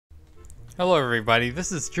Hello everybody,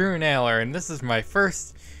 this is Drew Naylor, and this is my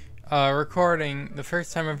first recording, the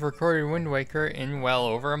first time I've recorded Wind Waker in well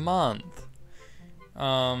over a month.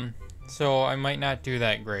 So I might not do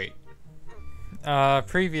that great.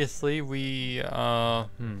 Previously Hello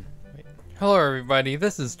everybody,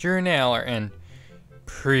 this is Drew Naylor, and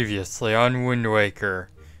previously on Wind Waker,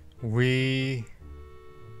 we,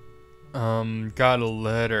 got a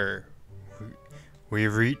letter. We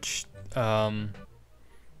reached,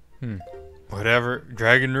 whatever,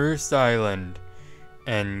 Dragon Roost Island,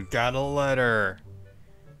 and got a letter.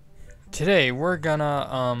 Today we're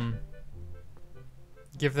gonna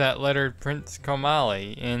give that letter to Prince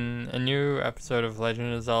Komali in a new episode of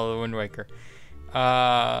Legend of Zelda Wind Waker.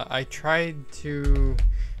 I tried to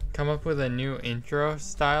come up with a new intro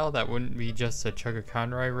style that wouldn't be just a Chugga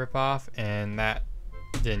Conroy ripoff, and that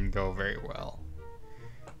didn't go very well.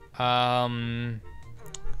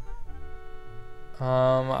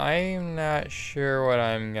 I'm not sure what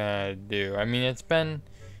I'm gonna do. I mean, it's been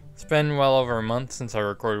well over a month since I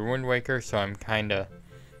recorded Wind Waker, so I'm kinda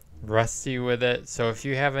rusty with it. So if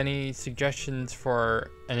you have any suggestions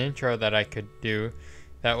for an intro that I could do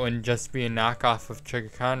that wouldn't just be a knockoff of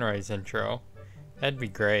Chugga Conroy's intro, that'd be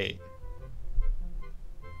great.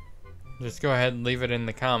 Just go ahead and leave it in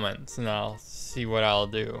the comments and I'll see what I'll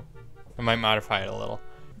do. I might modify it a little.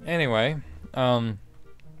 Anyway,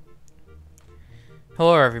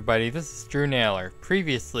 hello everybody, this is Drew Naylor.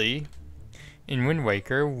 Previously, in Wind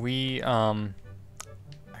Waker, I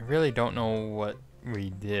really don't know what we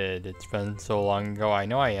did. It's been so long ago. I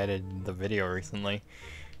know I edited the video recently.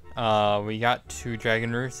 We got to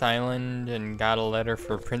Dragon Roost Island and got a letter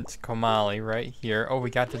for Prince Komali right here. Oh, we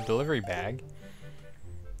got the delivery bag.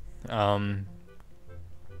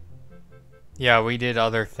 Yeah, we did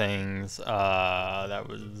other things. I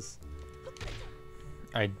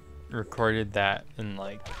recorded that in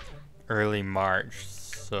like early March,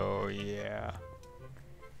 so yeah.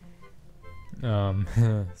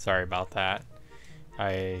 Sorry about that.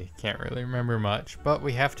 I can't really remember much, but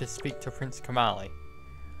we have to speak to Prince Komali.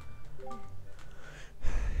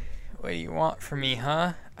 What do you want from me,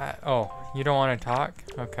 huh? Oh, you don't want to talk?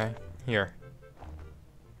 Okay, here.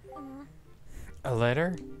 A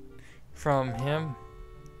letter? From him?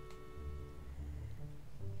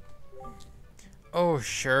 Oh,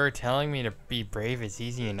 sure, telling me to be brave is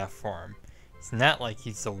easy enough for him. It's not like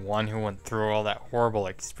he's the one who went through all that horrible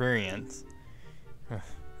experience.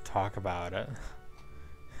 Talk about it.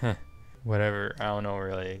 Whatever, I don't know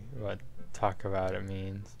really what talk about it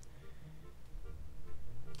means.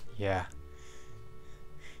 Yeah.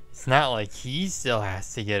 It's not like he still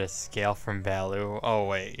has to get a scale from Baloo. Oh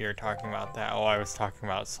wait, you're talking about that. Oh, I was talking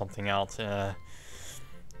about something else.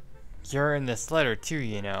 You're in this letter too,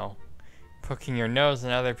 you know. Poking your nose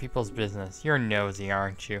in other people's business. You're nosy,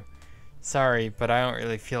 aren't you? Sorry, but I don't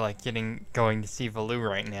really feel like going to see Baloo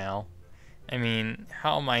right now. I mean,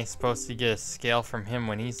 how am I supposed to get a scale from him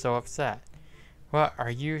when he's so upset? What,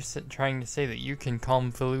 are you trying to say that you can calm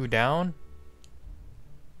Baloo down?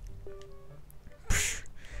 Psh,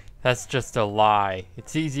 that's just a lie.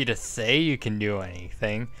 It's easy to say you can do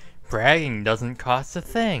anything. Bragging doesn't cost a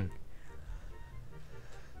thing.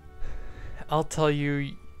 I'll tell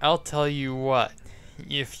you what,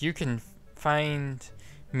 if you can find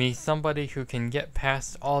me somebody who can get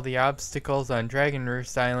past all the obstacles on Dragon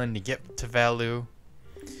Roost Island to get to Baloo,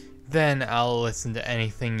 then I'll listen to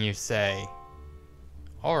anything you say.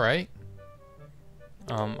 Alright.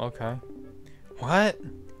 Okay. What?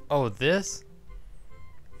 Oh, this?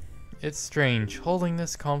 It's strange. Holding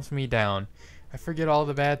this calms me down. I forget all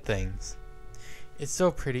the bad things. It's so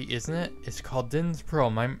pretty, isn't it? It's called Din's Pearl.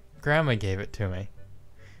 My grandma gave it to me.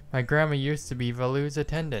 My grandma used to be Baloo's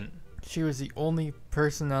attendant. She was the only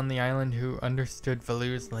person on the island who understood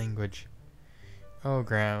Baloo's language. Oh,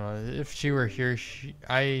 Grandma, if she were here,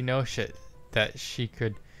 I know that she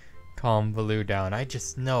could calm Baloo down. I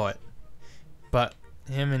just know it. But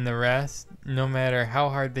him and the rest, no matter how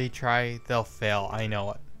hard they try, they'll fail. I know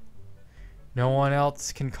it. No one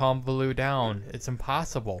else can calm Baloo down. It's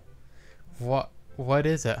impossible. What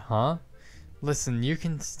is it, huh? Listen, you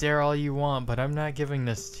can stare all you want, but I'm not giving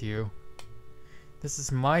this to you. This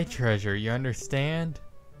is my treasure, you understand?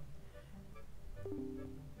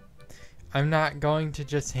 I'm not going to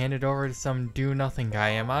just hand it over to some do-nothing guy,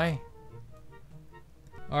 am I?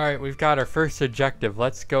 Alright, we've got our first objective.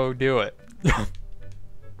 Let's go do it.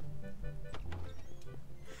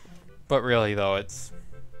 But really, though, it's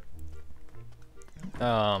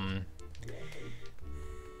been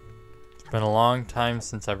a long time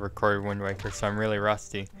since I've recorded Wind Waker, so I'm really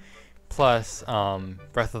rusty. Plus,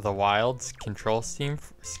 Breath of the Wild's control scheme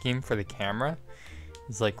for the camera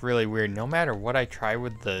is like really weird. No matter what I try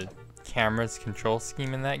with the camera's control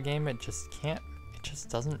scheme in that game, it just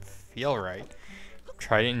doesn't feel right.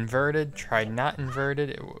 Tried it inverted, tried not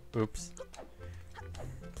inverted. Oops.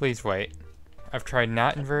 Please wait. I've tried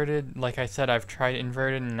not inverted. Like I said, I've tried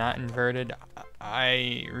inverted and not inverted.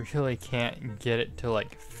 I really can't get it to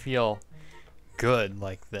like feel good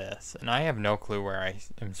like this. And I have no clue where I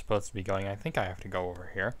am supposed to be going. I think I have to go over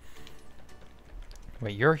here.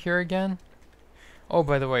 Wait, you're here again? Oh,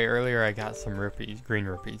 by the way, earlier I got some rupees, green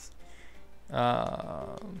rupees.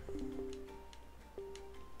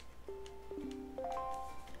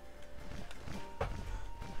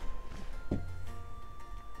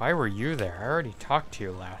 Why were you there? I already talked to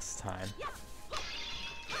you last time.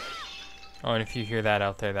 Oh, and if you hear that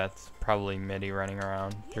out there, that's probably Mitty running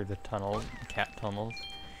around through the tunnel, cat tunnels.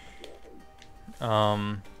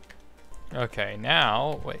 Okay,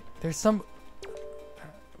 now, wait, there's some...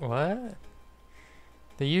 What?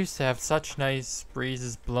 They used to have such nice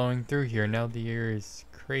breezes blowing through here, now the air is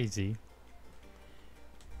crazy.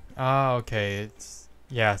 Ah, okay, it's...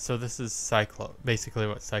 Yeah, so this is basically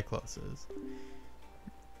what Cyclos is.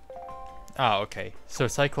 Oh, okay. So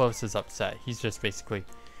Cyclos is upset. He's just basically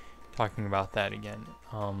talking about that again.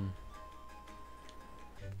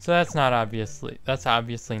 So that's obviously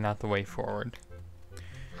not the way forward.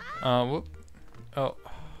 Whoop. Oh,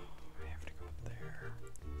 I have to go up there.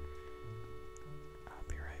 I'll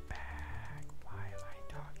be right back. Why am I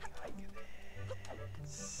talking like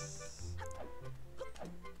this?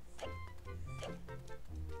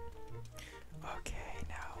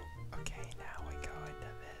 Okay, now we go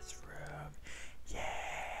into this room.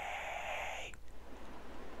 Yay!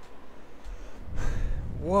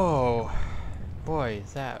 Whoa. Boy,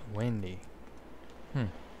 is that windy.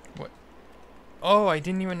 What? Oh, I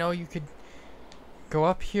didn't even know you could go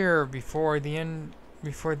up here before the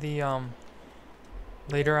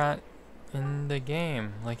later on in the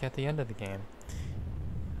game, like at the end of the game.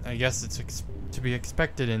 I guess it's to be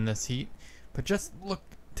expected in this heat, but just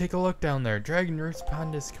take a look down there. Dragon Roost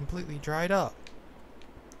Pond is completely dried up.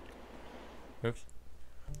 Oops.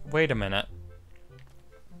 Wait a minute.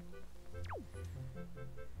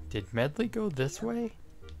 Did Medley go this way?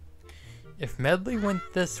 If Medley went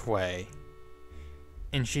this way,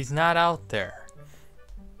 and she's not out there,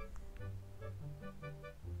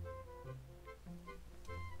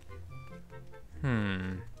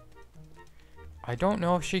 I don't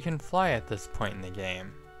know if she can fly at this point in the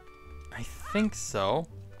game. I think so.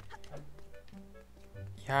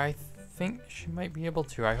 Yeah, I think she might be able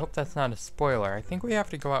to. I hope that's not a spoiler. I think we have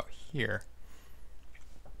to go out here.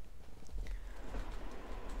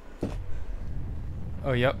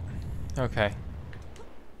 Oh, yep. Okay.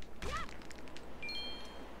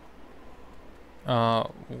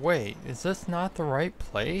 Wait, is this not the right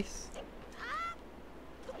place?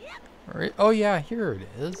 Oh yeah, here it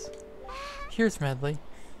is. Here's Medley.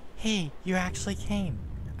 Hey, you actually came.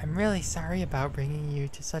 I'm really sorry about bringing you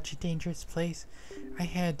to such a dangerous place. I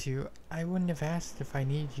had to. I wouldn't have asked if I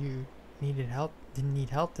didn't need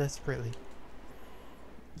help desperately.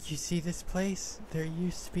 You see this place? There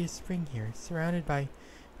used to be a spring here, surrounded by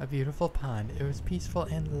a beautiful pond. It was peaceful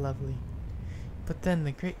and lovely. But then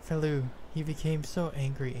the great fellow, he became so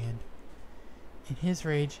angry and, in his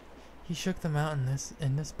rage, he shook the mountain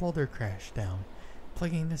and this boulder crashed down,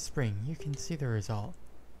 plugging the spring. You can see the result.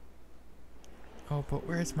 Oh, but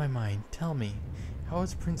where's my mind? Tell me, how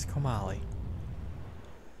is Prince Komali?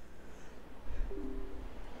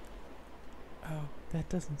 Oh, that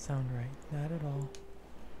doesn't sound right. Not at all.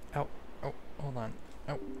 Ow. Oh, hold on.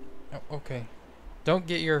 Ow. Oh, okay. Don't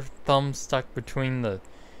get your thumb stuck between the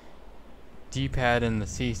D-pad and the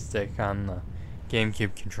C-stick on the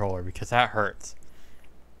GameCube controller, because that hurts.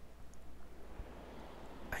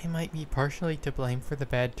 I might be partially to blame for the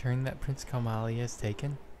bad turn that Prince Komali has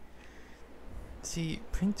taken. See,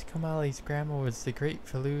 Prince Komali's grandma was the great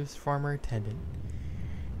Falu's former attendant.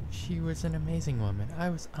 She was an amazing woman. I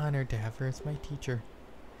was honored to have her as my teacher.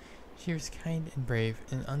 She was kind and brave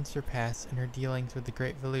and unsurpassed in her dealings with the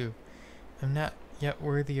great Falu. I'm not yet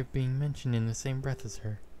worthy of being mentioned in the same breath as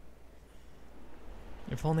her.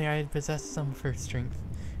 If only I had possessed some of her strength,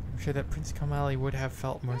 I'm sure that Prince Komali would have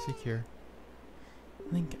felt more secure.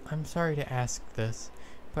 Link, I'm sorry to ask this,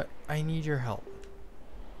 but I need your help.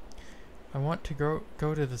 I want to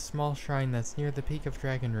go to the small shrine that's near the peak of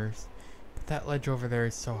Dragon Roost, but that ledge over there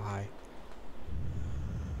is so high.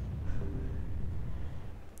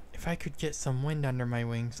 If I could get some wind under my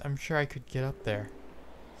wings, I'm sure I could get up there.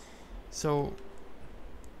 So,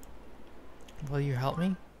 will you help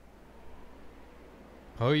me?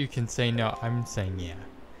 Oh, you can say no. I'm saying yeah.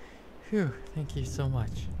 Phew, thank you so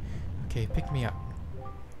much. Okay, pick me up.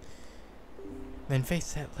 Then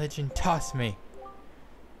face that ledge and toss me.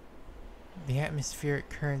 The atmospheric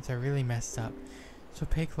currents are really messed up, so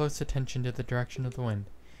pay close attention to the direction of the wind.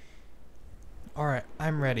 Alright,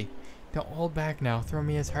 I'm ready. Don't hold back now. Throw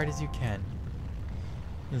me as hard as you can.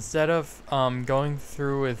 Instead of going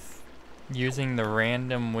through with using the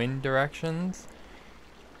random wind directions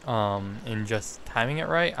and just timing it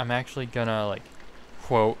right, I'm actually gonna like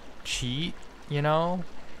quote cheat, you know,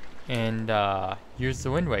 and use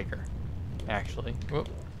the Wind Waker. Actually, whoop.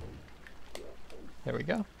 There we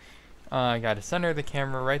go. I gotta center the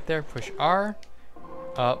camera right there. Push R,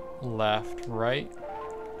 up, left, right.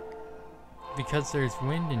 Because there's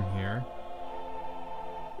wind in here.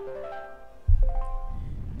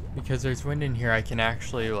 I can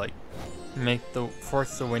actually like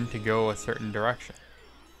force the wind to go a certain direction.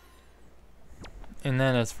 And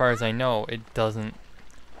then as far as I know, it doesn't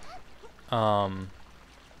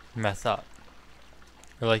mess up.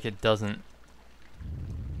 Or like it doesn't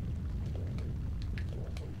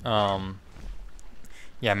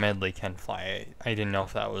yeah, Medley can fly. I didn't know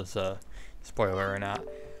if that was a spoiler or not.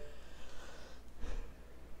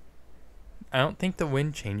 I don't think the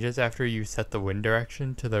wind changes after you set the wind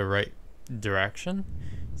direction to the right direction.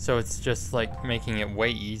 So it's just like making it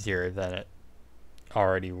way easier than it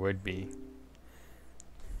already would be.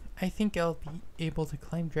 I think I'll be able to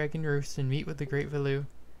climb Dragon Roost and meet with the Great Valoo.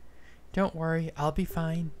 Don't worry, I'll be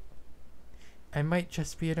fine. I might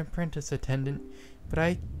just be an apprentice attendant, but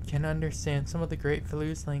I can understand some of the Great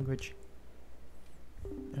Valoo's language.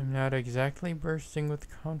 I'm not exactly bursting with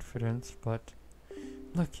confidence, but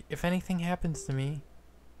look, if anything happens to me,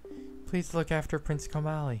 please look after Prince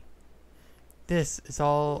Komali. This is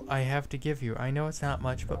all I have to give you. I know it's not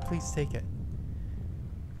much, but please take it.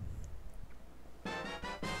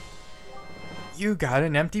 You got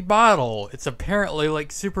an empty bottle! It's apparently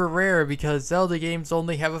like super rare because Zelda games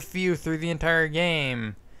only have a few through the entire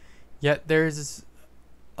game. Yet there's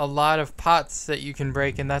a lot of pots that you can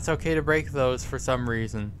break, and that's okay to break those for some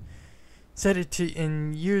reason. Set it to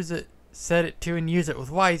and use it with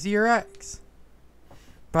Y, Z, or X.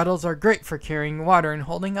 Bottles are great for carrying water and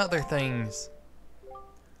holding other things.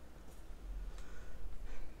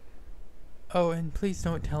 Oh, and please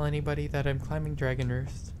don't tell anybody that I'm climbing Dragon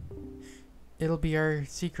Roost. It'll be our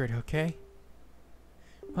secret, okay?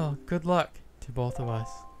 Well, good luck to both of us.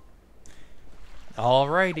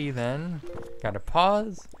 Alrighty then. Gotta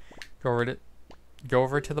pause. Go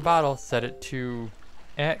over to the bottle. Set it to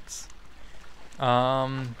X.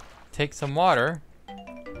 Take some water.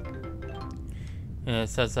 And it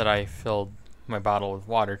says that I filled my bottle with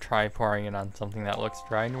water. Try pouring it on something that looks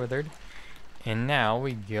dry and withered. And now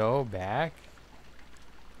we go back.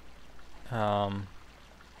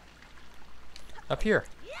 Up here.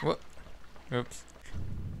 Whoop. Oops.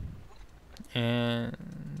 And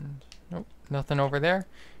nope, nothing over there.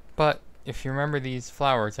 But if you remember these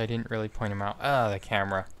flowers, I didn't really point them out. The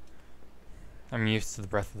camera. I'm used to the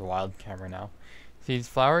Breath of the Wild camera now. See these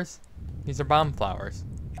flowers? These are bomb flowers.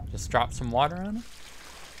 Just drop some water on them.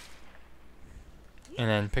 And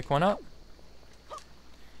then pick one up.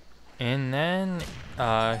 And then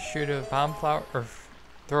shoot a bomb flower, or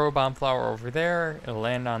throw a bomb flower over there. It'll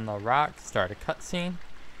land on the rock, start a cutscene.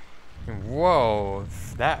 Whoa,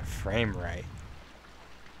 that frame rate.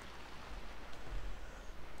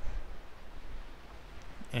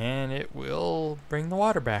 And it will bring the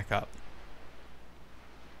water back up.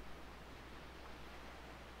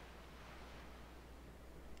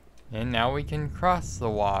 And now we can cross the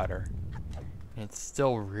water. It's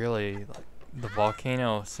still really, like, the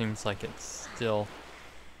volcano seems like it's still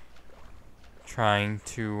trying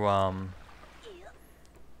to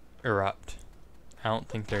erupt. I don't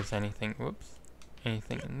think there's anything, whoops,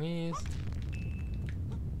 anything in these.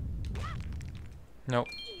 Nope.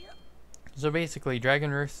 So basically,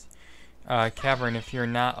 Dragon Roost Cavern, if you're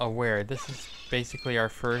not aware, this is basically our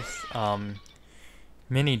first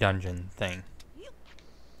mini dungeon thing.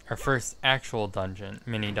 Our first actual dungeon,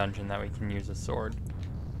 mini dungeon that we can use a sword.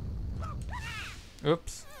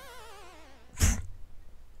 Oops.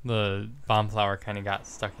 The bomb flower kind of got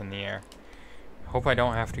stuck in the air. Hope I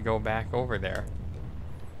don't have to go back over there.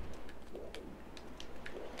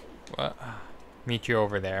 What? Meet you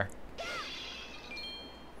over there.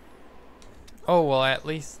 Oh, well, at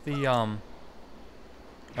least the,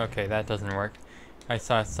 okay, that doesn't work. I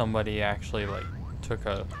saw somebody actually, like, took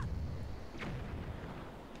a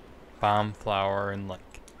bomb flower and, like,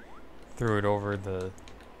 threw it over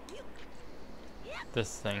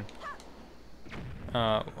this thing.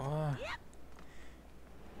 At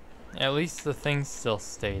least the things still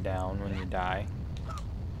stay down when you die.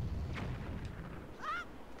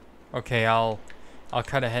 Okay, I'll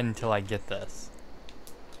cut ahead until I get this.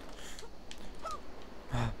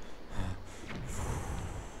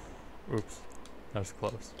 Oops. That was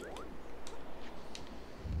close.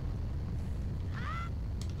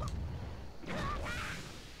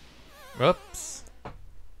 Whoops.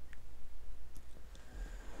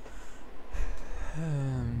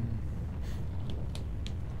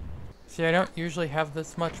 See, I don't usually have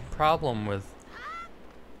this much problem with...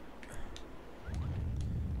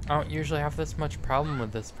 I don't usually have this much problem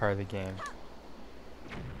with this part of the game.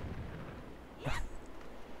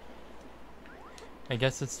 I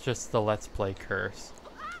guess it's just the Let's Play curse.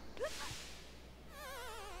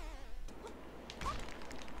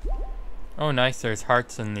 Oh nice, there's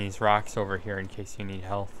hearts in these rocks over here in case you need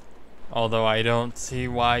health. Although I don't see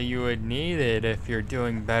why you would need it if you're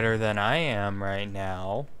doing better than I am right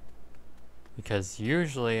now. Because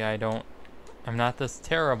usually I'm not this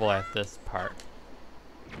terrible at this part.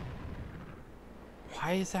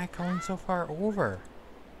 Why is that going so far over?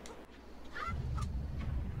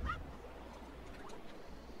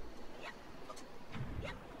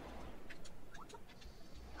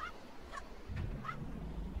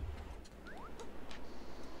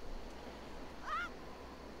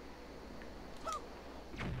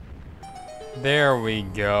 There we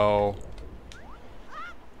go.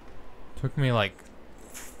 Took me like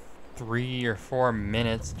 3 or 4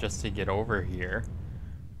 minutes just to get over here.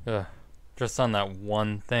 Ugh, just on that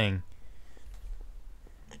one thing.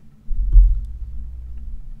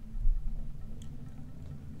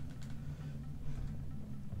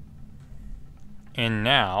 And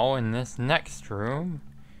now, in this next room,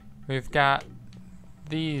 we've got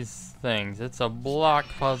these things. It's a block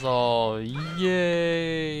puzzle.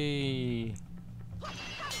 Yay!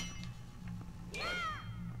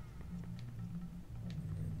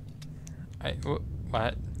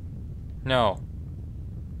 What? No.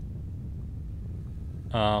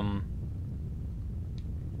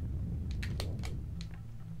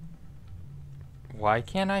 Why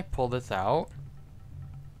can't I pull this out?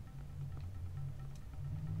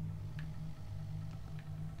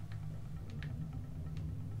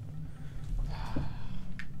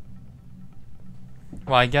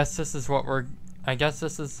 Well, I guess this is what I guess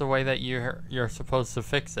this is the way that you're supposed to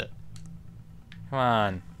fix it. Come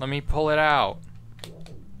on, let me pull it out.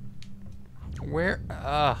 Where?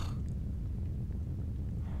 Ugh.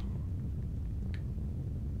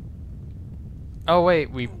 Oh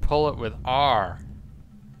wait, we pull it with R.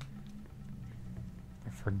 I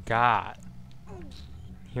forgot.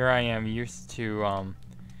 Here I am used to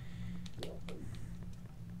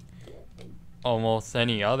almost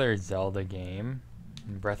any other Zelda game.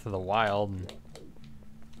 Breath of the Wild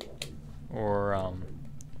or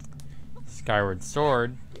Skyward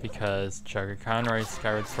Sword, because Chugga Conroy's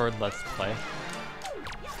Skyward Sword Let's Play.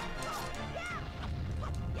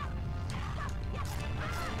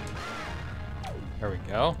 There we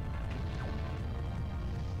go.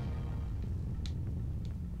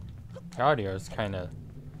 The audio is kind of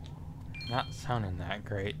not sounding that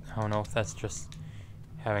great. I don't know if that's just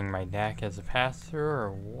having my DAC as a pass-through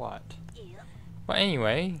or what. But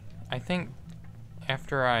anyway, I think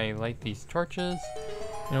after I light these torches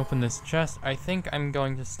and open this chest, I think I'm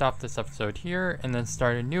going to stop this episode here and then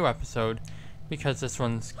start a new episode because this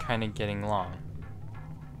one's kind of getting long.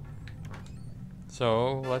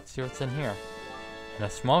 So let's see what's in here. And a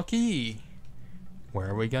small key. Where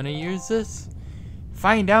are we gonna use this?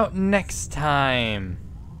 Find out next time.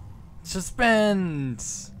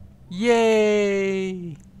 Suspense!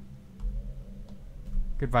 Yay!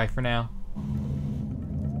 Goodbye for now.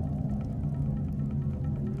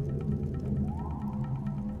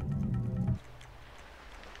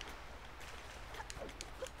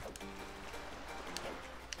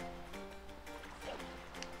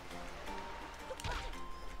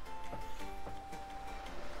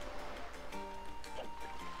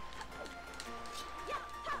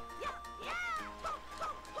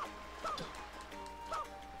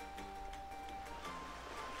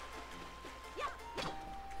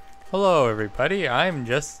 Hello everybody, I'm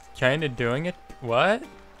just kind of doing it. What?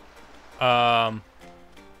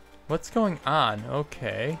 What's going on?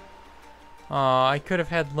 Okay. I could have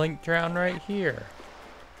had Link drown right here.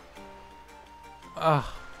 Ugh.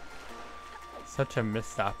 Such a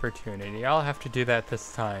missed opportunity. I'll have to do that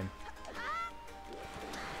this time.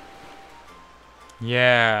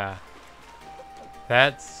 Yeah.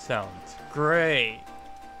 That sounds great.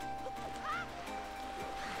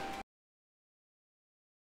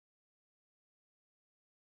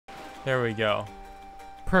 There we go.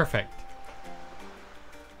 Perfect.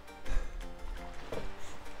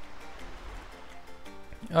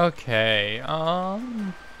 Okay,